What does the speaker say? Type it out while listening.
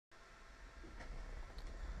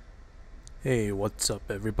Hey, what's up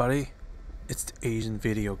everybody? It's the Asian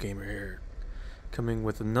Video Gamer here, coming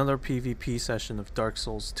with another PvP session of Dark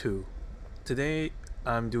Souls 2. Today,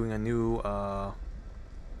 I'm doing a new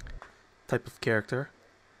type of character.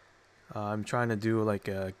 I'm trying to do like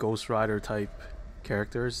a Ghostrider type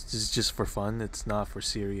characters. This is just for fun, it's not for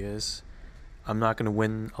serious. I'm not going to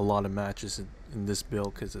win a lot of matches in this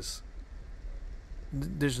build because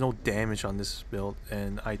there's no damage on this build,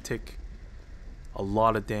 and I take a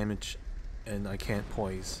lot of damage and I can't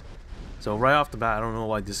poise. So right off the bat, I don't know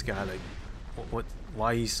why this guy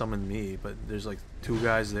why he summoned me, but there's like two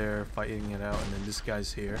guys there fighting it out, and then this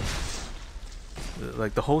guy's here.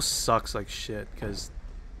 Like the host sucks like shit because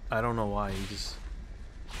I don't know why he just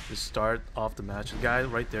start off the match. The guy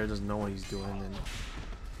right there doesn't know what he's doing, and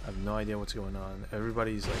I have no idea what's going on.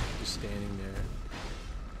 Everybody's like just standing there,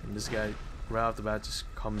 and this guy right off the bat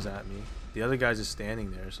just comes at me. The other guy's just standing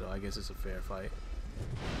there, so I guess it's a fair fight.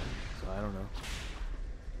 So I don't know.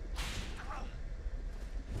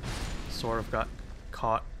 Sort of got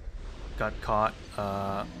caught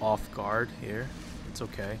off guard here. It's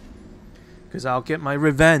okay, because I'll get my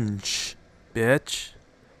revenge, bitch.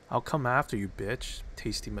 I'll come after you, bitch.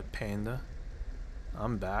 Tasty panda.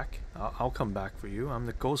 I'm back. I'll come back for you. I'm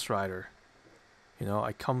the Ghostrider. You know,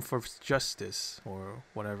 I come for justice or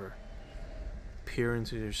whatever. Peer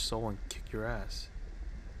into your soul and kick your ass.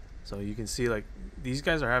 So you can see like these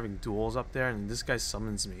guys are having duels up there, and this guy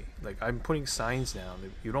summons me. Like I'm putting signs down.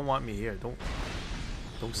 You don't want me here. Don't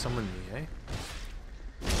summon me, eh?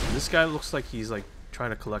 And this guy looks like he's like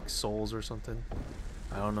trying to collect souls or something.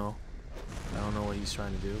 I don't know. I don't know what he's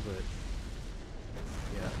trying to do, but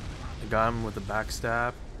yeah. I got him with a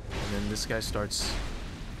backstab, and then this guy starts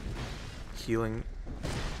healing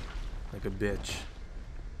like a bitch.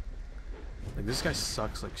 Like this guy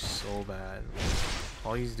sucks like so bad.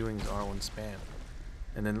 All he's doing is R1 spam.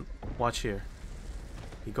 And then watch here.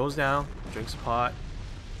 He goes down, drinks a pot,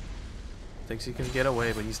 thinks he can get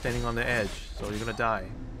away, but he's standing on the edge, so you're gonna die.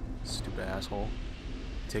 Stupid asshole.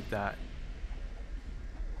 Take that.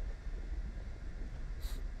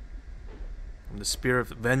 I'm the spirit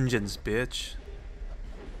of vengeance, bitch.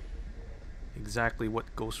 Exactly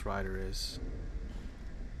what Ghostrider is.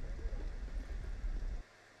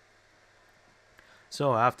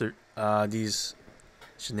 So after these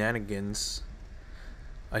shenanigans,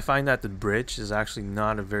 I find that the bridge is actually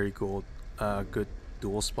not a very good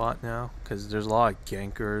duel spot now, because there's a lot of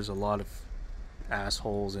gankers, a lot of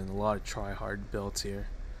assholes, and a lot of try-hard builds here.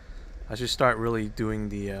 I should start really doing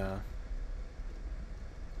the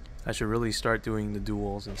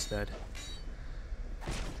duels instead.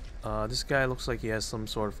 This guy looks like he has some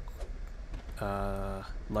sort of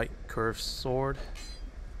light curved sword,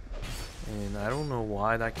 and I don't know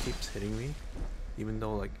why that keeps hitting me, even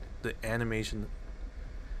though like the animation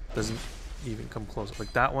doesn't even come close.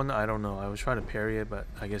 Like that one, I don't know. I was trying to parry it, but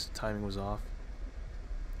I guess the timing was off.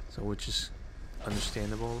 So which is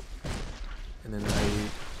understandable. And then I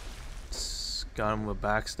got him with a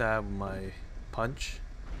backstab with my punch,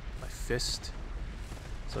 my fist.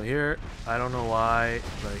 So here, I don't know why.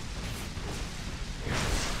 Like,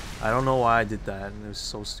 I don't know why I did that, and it was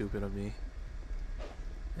so stupid of me.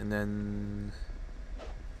 And then,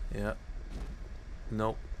 yeah,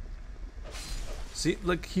 nope. See,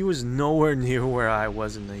 like he was nowhere near where I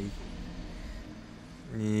was in the.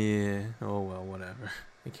 Yeah. Oh well, whatever.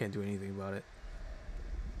 I can't do anything about it.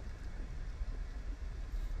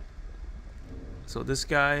 So this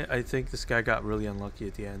guy, I think this guy got really unlucky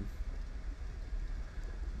at the end.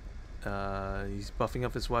 He's buffing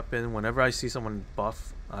up his weapon. Whenever I see someone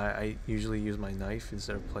buff, I usually use my knife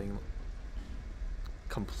instead of playing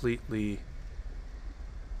completely,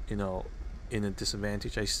 you know, in a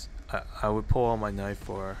disadvantage. I would pull out my knife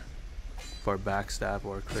for a backstab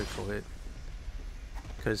or a critical hit,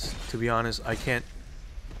 because to be honest, I can't,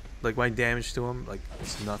 like my damage to him, like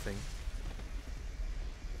it's nothing.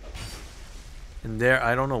 And there,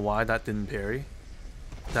 I don't know why that didn't parry.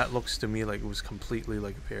 That looks to me like it was completely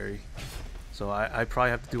like a parry. So I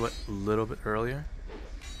probably have to do it a little bit earlier.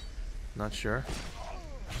 Not sure.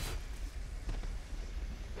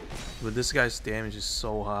 But this guy's damage is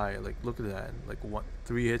so high. Like look at that. Like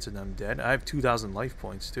 3 hits and I'm dead. I have 2,000 life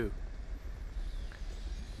points too.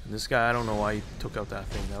 And this guy, I don't know why he took out that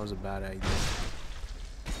thing. That was a bad idea.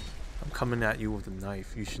 I'm coming at you with a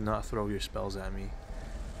knife. You should not throw your spells at me.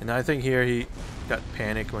 And I think here he got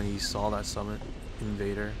panicked when he saw that summon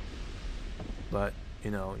invader. But, you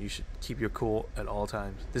know, you should keep your cool at all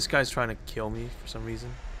times. This guy's trying to kill me for some reason.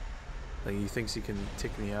 Like he thinks he can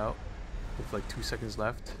take me out with like 2 seconds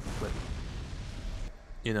left. But,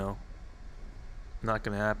 you know, not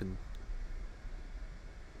gonna happen.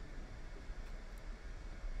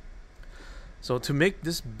 So to make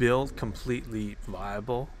this build completely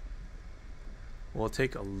viable will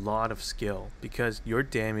take a lot of skill because your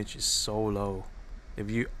damage is so low.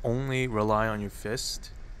 If you only rely on your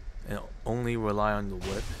fist and only rely on the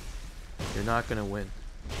whip, you're not gonna win.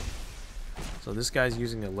 So this guy's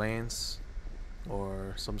using a lance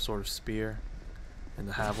or some sort of spear and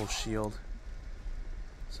the Havel shield.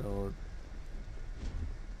 So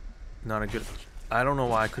not a good. I don't know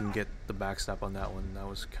why I couldn't get the backstab on that one. That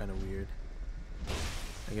was kind of weird.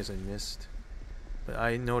 I guess I missed. But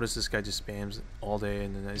I noticed this guy just spams all day,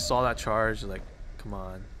 and then I saw that charge, like, come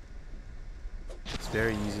on. It's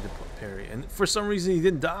very easy to parry. And for some reason, he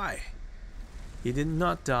didn't die. He did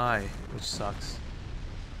not die, which sucks.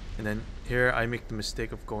 And then here, I make the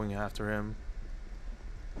mistake of going after him.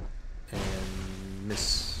 And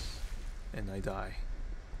miss. And I die.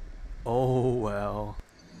 Oh, well.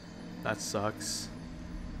 That sucks.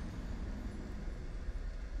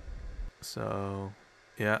 So,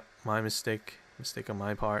 yeah, my mistake. Mistake on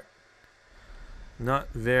my part. Not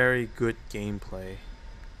very good gameplay,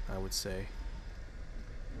 I would say.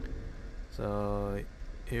 So,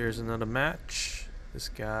 here's another match. This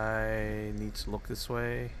guy needs to look this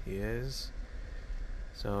way. He is.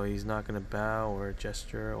 So, he's not gonna bow or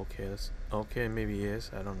gesture. Okay, okay, maybe he is.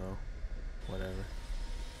 I don't know. Whatever.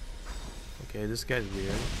 Okay, this guy's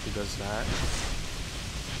weird. He does that.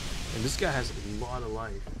 And this guy has a lot of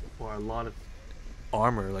life. Or a lot of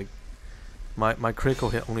armor. Like, my critical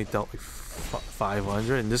hit only dealt like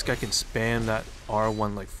 500. And this guy can spam that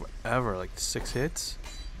R1 like forever. Like 6 hits.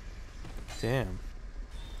 Damn.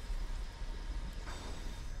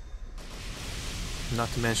 Not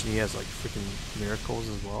to mention he has like freaking miracles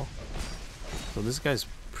as well. So this guy's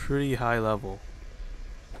pretty high level.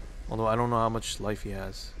 Although I don't know how much life he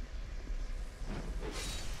has.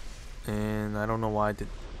 And I don't know why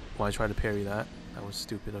I tried to parry that. That was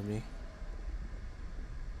stupid of me.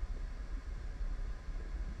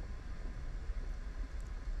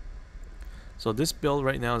 So this build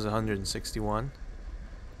right now is 161.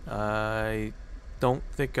 I don't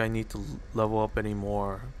think I need to level up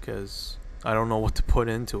anymore because I don't know what to put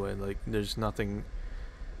into it. Like, there's nothing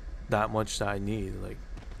that much that I need. Like,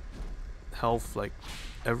 health, like,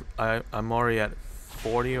 I'm already at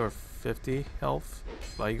 40 or 50 health,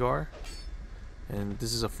 Vigar. And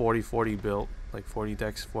this is a 40-40 build, like 40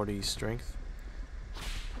 dex, 40 strength.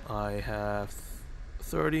 I have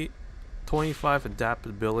 25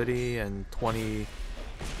 adaptability and 20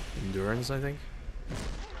 endurance, I think.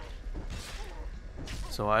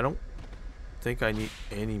 So I don't think I need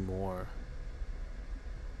any more.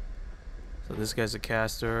 So this guy's a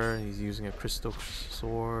caster. He's using a crystal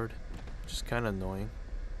sword, which is kind of annoying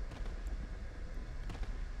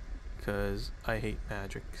because I hate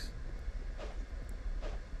magics.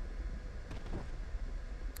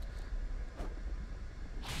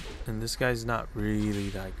 And this guy's not really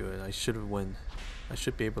that good. I should have won. I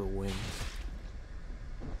should be able to win.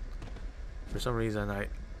 For some reason,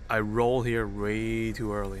 I roll here way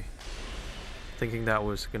too early, thinking that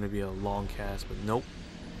was going to be a long cast, but nope.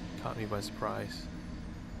 Caught me by surprise.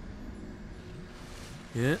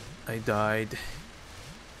 Yeah, I died.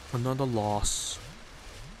 Another loss.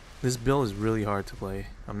 This build is really hard to play.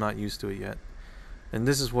 I'm not used to it yet. And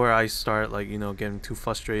this is where I start, like, you know, getting too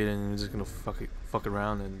frustrated and I'm just gonna fuck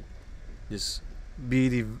around and just be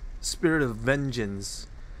the spirit of vengeance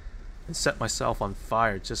and set myself on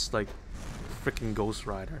fire, just like freaking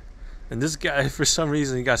Ghostrider. And this guy, for some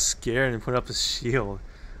reason, he got scared and put up his shield.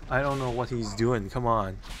 I don't know what he's doing. Come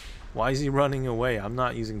on. Why is he running away? I'm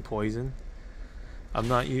not using poison. I'm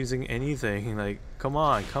not using anything. Like, come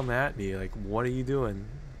on, come at me. Like, what are you doing?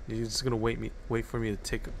 You're just gonna wait for me to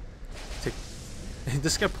take.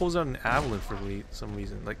 This guy pulls out an avalanche for some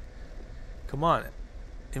reason. Like, come on.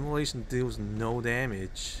 Immolation deals no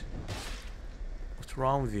damage. What's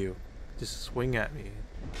wrong with you? Just swing at me.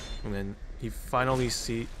 And then he finally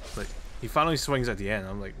swings at the end.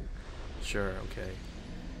 I'm like, sure, okay,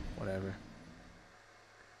 whatever.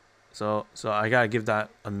 So I gotta give that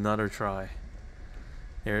another try.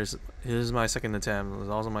 Here's my second attempt. It was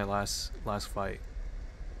also my last fight.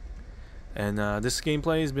 And this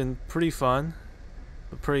gameplay has been pretty fun,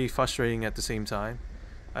 but pretty frustrating at the same time.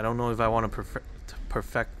 I don't know if I want to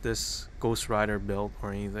perfect this Ghostrider build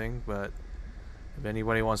or anything, but if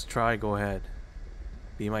anybody wants to try, go ahead.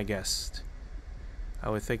 Be my guest. I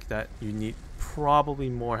would think that you need probably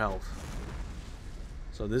more health.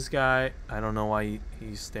 So this guy, I don't know why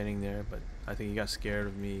he's standing there, but I think he got scared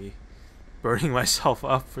of me burning myself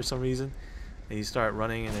up for some reason. And he started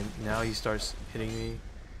running, and then now he starts hitting me.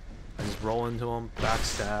 I just roll into him,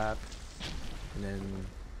 backstab, and then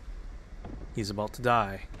he's about to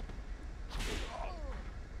die.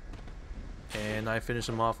 And I finish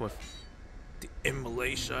him off with the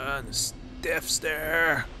Immolation, the stiff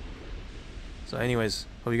stare. So anyways,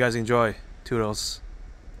 hope you guys enjoy. Toodles.